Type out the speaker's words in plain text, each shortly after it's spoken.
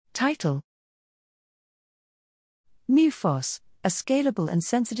Title: mPhos, a scalable and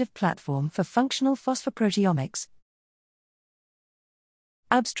sensitive platform for functional phosphoproteomics.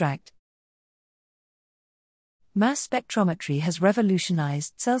 Abstract: Mass spectrometry has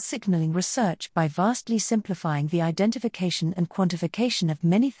revolutionized cell signaling research by vastly simplifying the identification and quantification of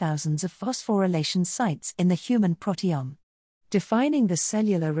many thousands of phosphorylation sites in the human proteome. Defining the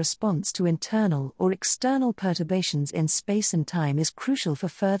cellular response to internal or external perturbations in space and time is crucial for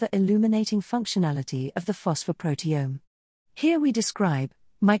further illuminating functionality of the phosphoproteome. Here we describe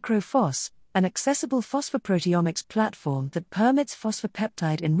mPhos, an accessible phosphoproteomics platform that permits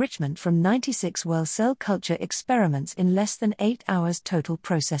phosphopeptide enrichment from 96 well cell culture experiments in less than 8 hours total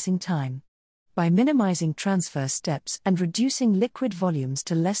processing time. By minimizing transfer steps and reducing liquid volumes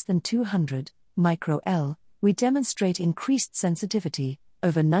to less than 200 μl, we demonstrate increased sensitivity,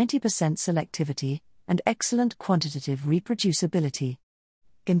 over 90% selectivity, and excellent quantitative reproducibility.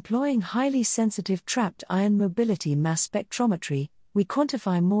 Employing highly sensitive trapped ion mobility mass spectrometry, we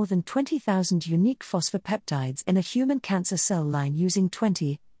quantify more than 20,000 unique phosphopeptides in a human cancer cell line using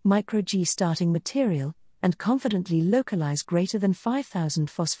 20 μg starting material, and confidently localize greater than 5,000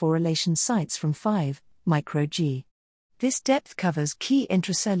 phosphorylation sites from 5 μg. This depth covers key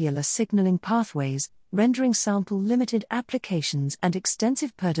intracellular signaling pathways, rendering sample-limited applications and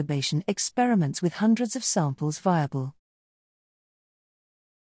extensive perturbation experiments with hundreds of samples viable.